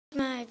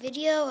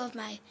video of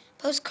my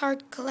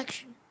postcard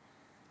collection.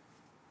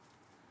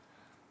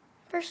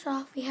 First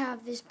off, we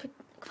have this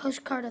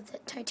postcard of the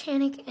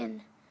Titanic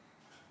in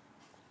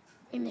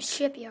the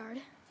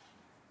shipyard.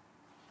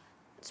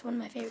 It's one of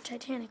my favorite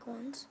Titanic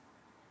ones.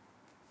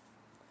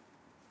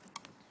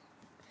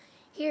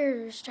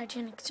 Here's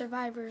Titanic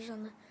survivors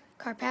on the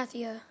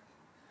Carpathia,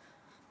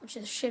 which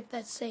is a ship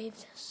that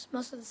saved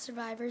most of the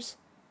survivors.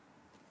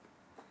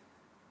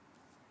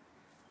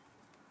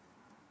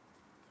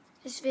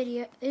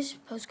 This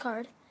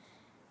postcard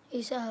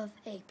is of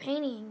a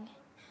painting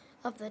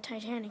of the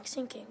Titanic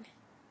sinking.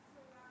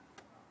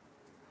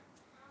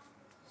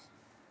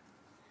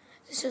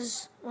 This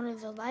is one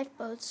of the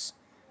lifeboats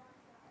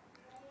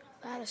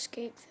that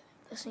escaped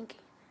the sinking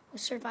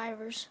with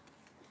survivors.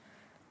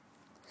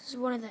 This is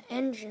one of the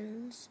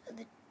engines of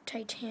the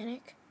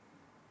Titanic.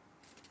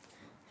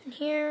 And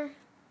here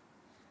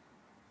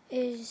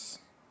is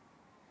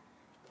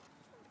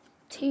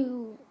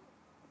two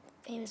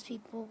famous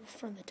people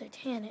from the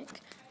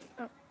Titanic.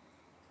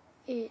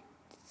 It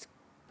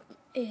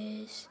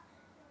is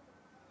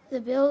the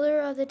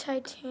builder of the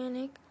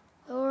Titanic,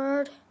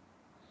 Lord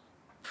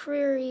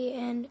Prairie,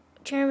 and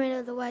chairman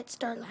of the White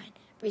Star Line,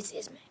 Reese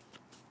Ismay.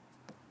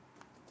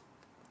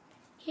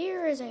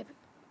 Here is a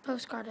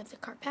postcard of the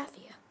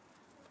Carpathia.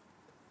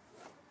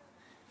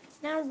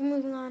 Now we're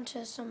moving on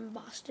to some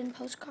Boston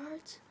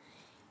postcards.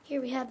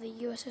 Here we have the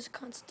USS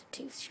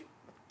Constitution.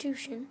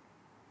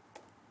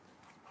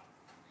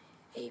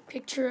 A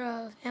picture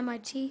of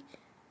MIT.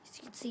 As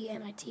you can see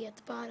MIT at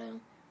the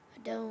bottom, the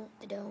dome,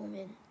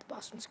 and the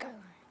Boston skyline.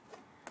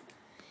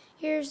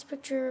 Here's a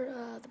picture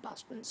of the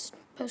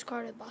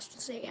postcard of the Boston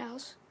State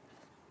House.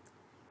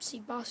 See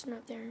Boston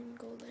up there in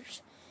gold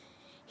letters.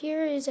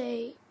 Here is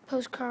a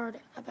postcard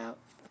about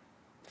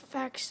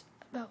facts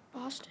about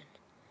Boston.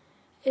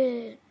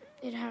 It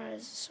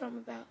has some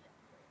about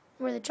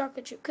where the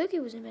chocolate chip cookie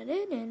was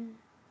invented and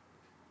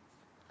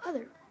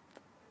other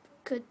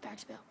good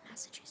facts about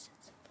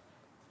Massachusetts.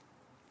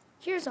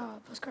 Here's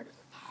a postcard of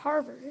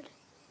Harvard.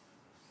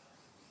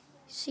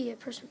 You see a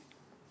person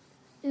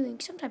doing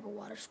some type of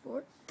water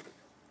sport.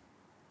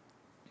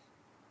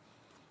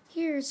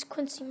 Here's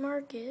Quincy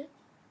Market.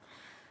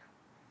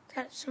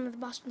 Got some of the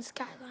Boston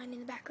skyline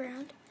in the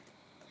background.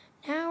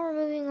 Now we're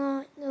moving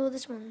on. No,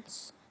 this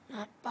one's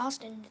not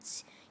Boston,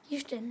 it's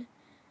Houston.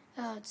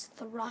 It's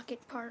the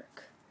Rocket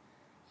Park.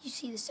 You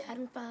see the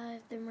Saturn V,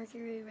 the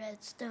Mercury,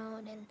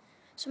 Redstone, and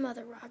some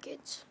other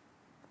rockets.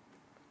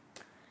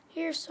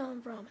 Here's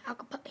one from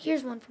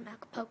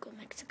Acapulco,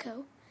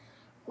 Mexico,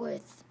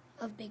 with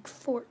a big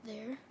fort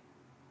there.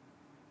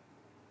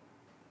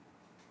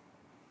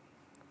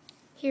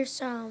 Here's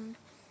some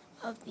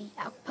of the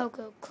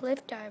Acapulco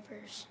cliff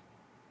divers.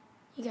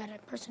 You got a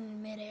person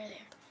in midair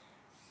there.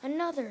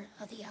 Another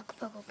of the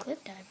Acapulco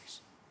cliff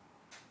divers.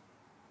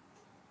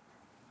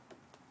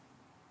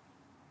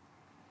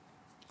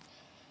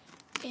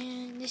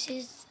 And this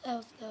is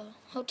of the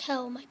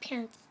hotel my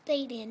parents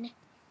stayed in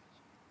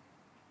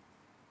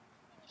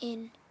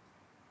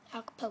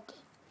Acapulco.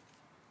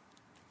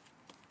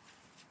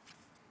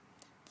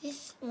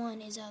 This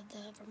one is of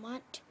the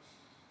Vermont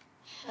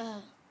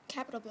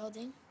Capitol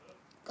Building,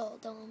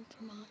 Gold Dome,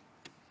 Vermont.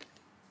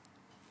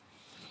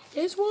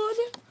 This one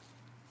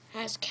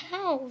has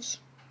cows.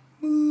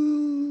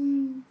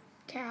 Moo!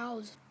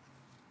 Cows.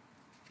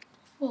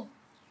 Whoa.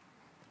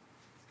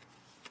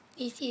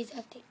 This is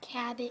of the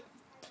Cabot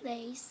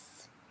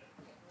Place.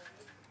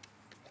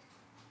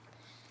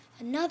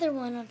 Another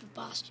one of the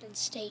Boston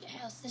State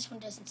House. This one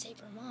doesn't say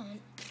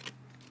Vermont.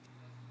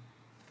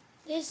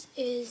 This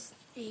is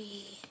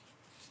the...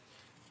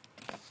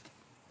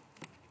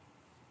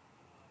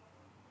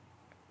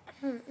 I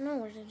don't know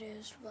what it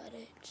is, but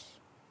it's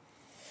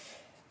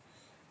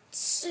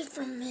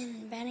from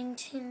in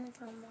Bennington,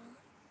 Vermont.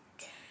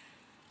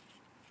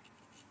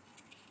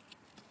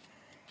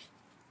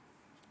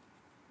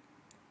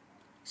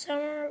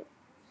 Summer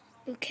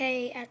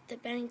bouquet at the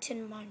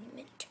Bennington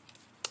Monument.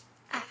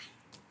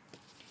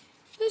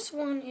 This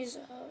one is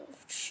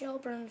of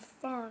Shelburne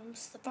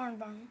Farms, the farm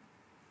barn.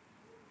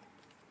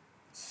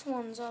 This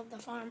one's of the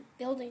farm,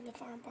 building the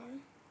farm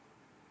barn.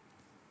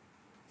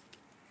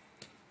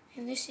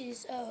 And this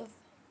is of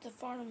the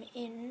farm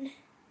inn.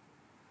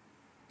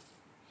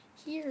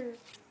 Here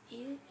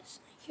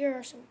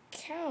are some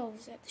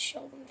cows at the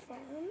Shelburne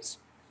Farms.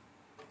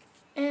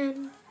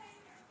 And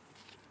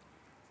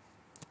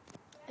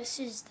this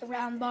is the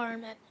round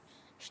barn at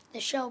the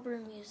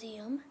Shelburne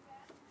Museum.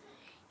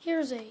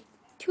 Here's a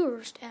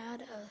tourist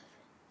ad of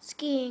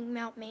skiing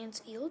Mount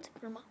Mansfield,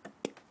 Vermont.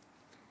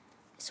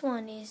 This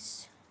one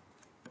is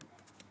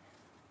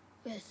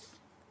with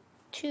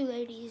two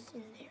ladies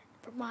in their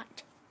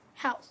Vermont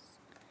house.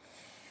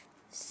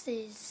 This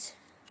is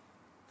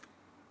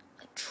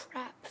a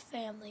Trap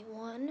family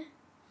one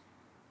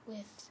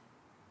with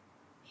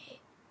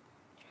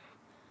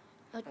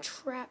a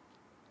trap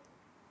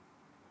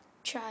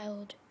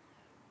child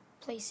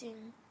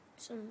placing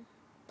some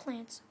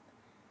plants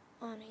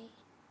on a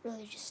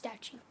religious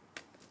statue.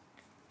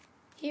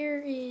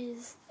 Here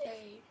is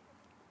a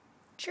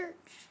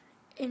church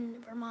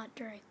in Vermont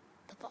during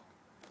the fall.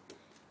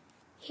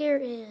 Here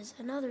is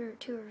another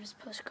tourist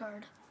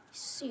postcard. You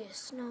see a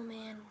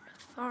snowman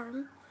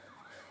farm.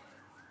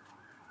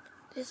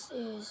 This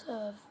is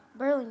of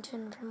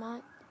Burlington,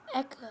 Vermont,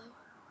 Echo.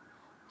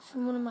 It's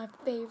one of my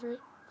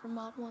favorite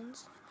Vermont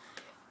ones.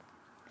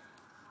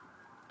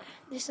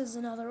 This is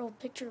another old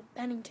picture of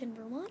Bennington,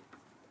 Vermont.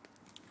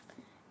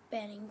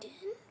 Bennington,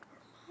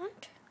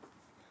 Vermont.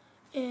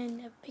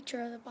 And a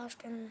picture of the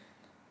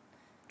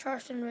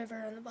Charleston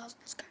River and the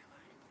Boston skyline.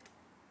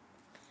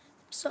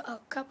 So a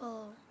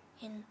couple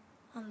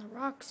on the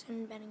rocks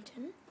in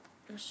Bennington,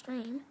 in a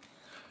stream.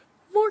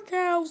 More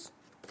cows!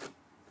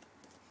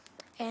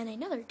 And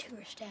another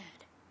tourist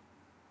ad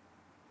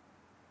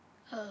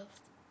of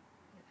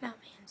Mount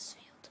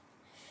Mansfield.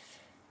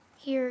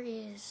 Here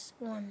is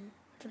one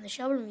from the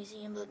Shelburne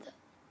Museum of the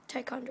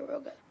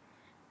Ticonderoga.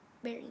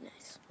 Very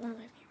nice. One of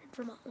my favorite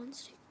Vermont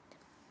ones too.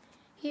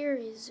 Here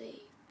is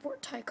a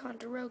Fort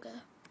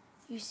Ticonderoga.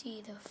 You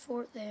see the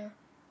fort there,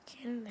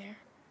 cannon there,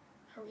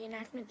 a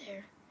reenactment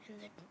there,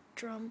 and the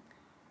drum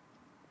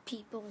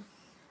people.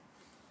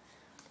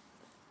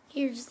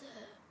 Here's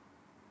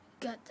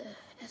got the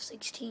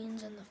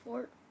F-16s in the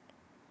fort.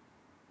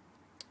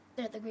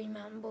 They're the Green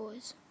Mountain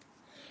Boys.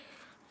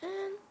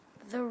 And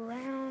the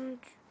round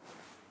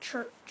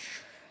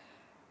church.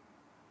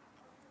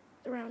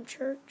 The round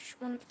church.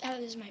 That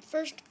is my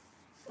first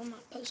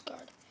Vermont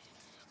postcard.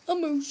 A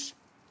moose.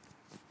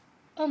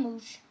 A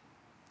moose.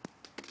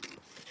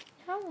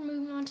 Now we're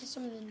moving on to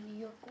some of the New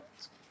York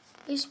ones.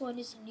 This one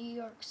is the New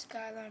York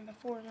skyline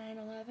before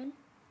 9/11.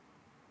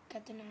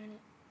 Got the 9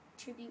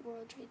 Tribute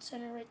World Trade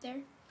Center right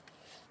there.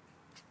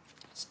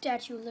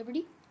 Statue of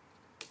Liberty.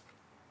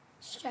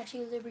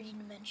 Statue of Liberty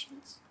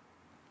dimensions.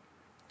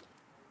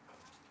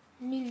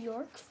 New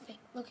York,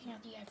 looking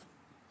at the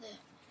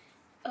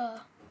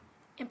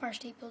Empire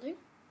State Building.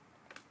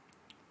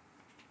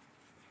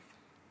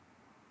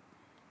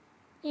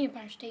 The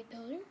Empire State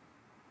Building.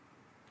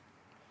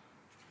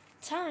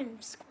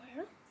 Times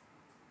Square.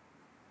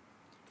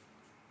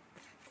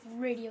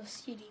 Radio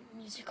City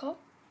Music Hall.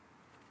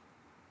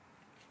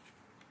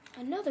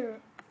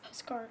 Another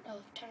postcard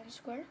of Times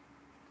Square.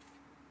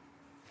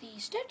 The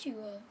Statue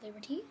of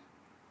Liberty.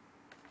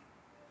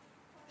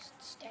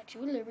 Statue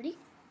of Liberty.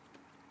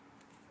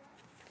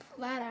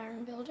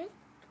 Flatiron Building.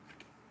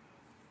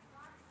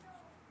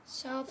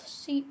 South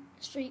Street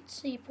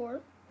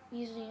Seaport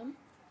Museum.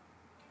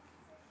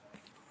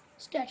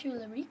 Statue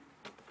of Liberty.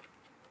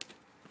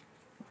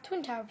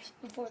 Twin Towers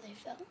before they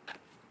fell.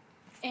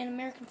 An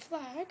American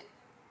flag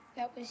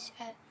that was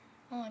at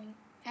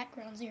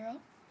Ground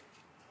Zero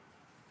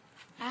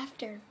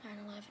after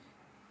 9/11.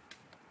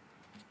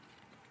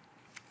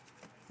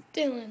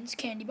 Dylan's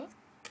Candy Bar.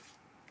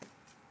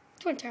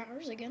 Twin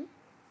Towers again.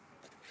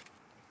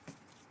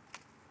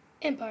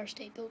 Empire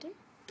State Building.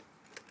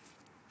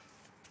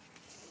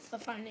 The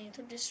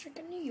Financial District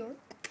of New York.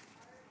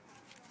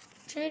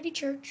 Trinity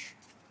Church.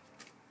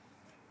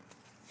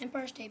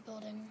 Empire State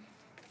Building.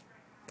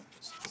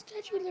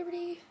 Statue of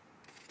Liberty.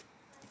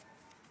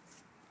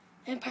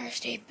 Empire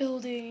State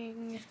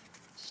Building.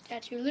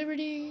 Statue of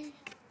Liberty.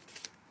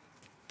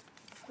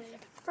 One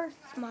of the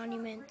first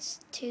monuments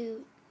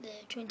to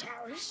the Twin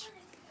Towers.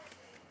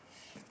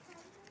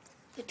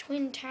 The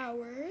Twin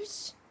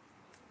Towers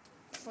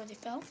before they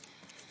fell.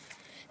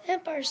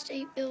 Empire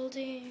State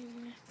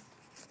Building.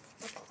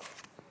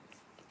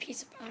 A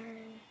piece of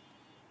iron.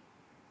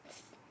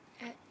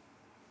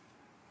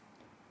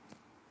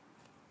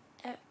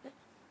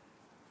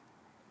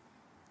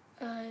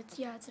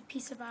 It's a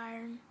piece of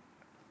iron.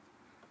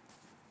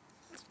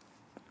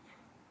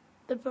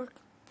 The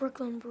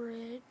Brooklyn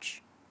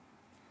Bridge.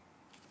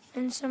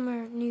 And some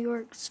are New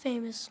York's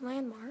famous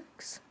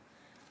landmarks.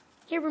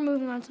 Here we're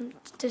moving on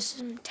to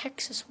some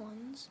Texas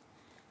ones.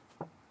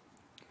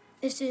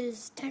 This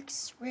is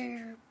Texas,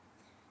 where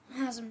it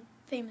has some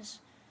famous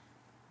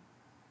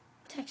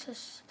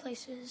Texas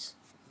places.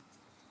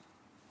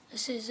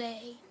 This is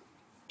a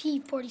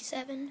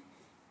P-47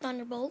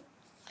 Thunderbolt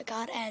I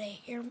got at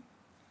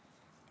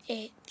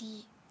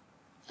the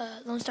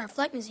Lone Star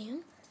Flight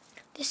Museum.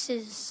 This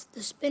is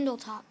the Spindle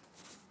Top.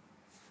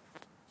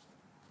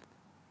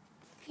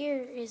 Here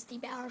is the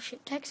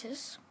Battleship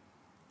Texas.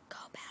 Go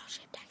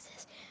Battleship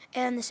Texas.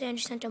 And the San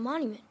Jacinto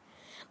Monument.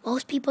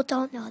 Most people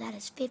don't know that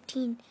it's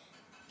 15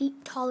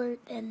 feet taller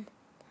than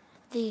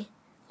the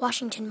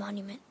Washington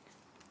Monument.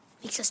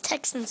 Makes us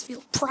Texans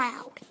feel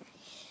proud.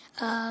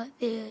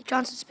 The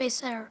Johnson Space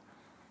Center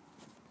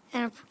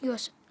and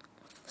U.S.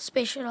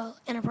 Space Shuttle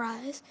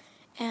Enterprise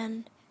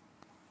and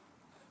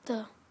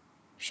the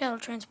shuttle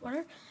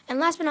transporter. And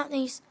last but not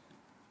least,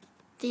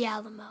 the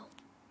Alamo.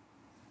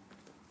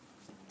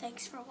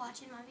 Thanks for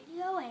watching my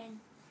video and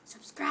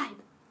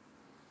subscribe.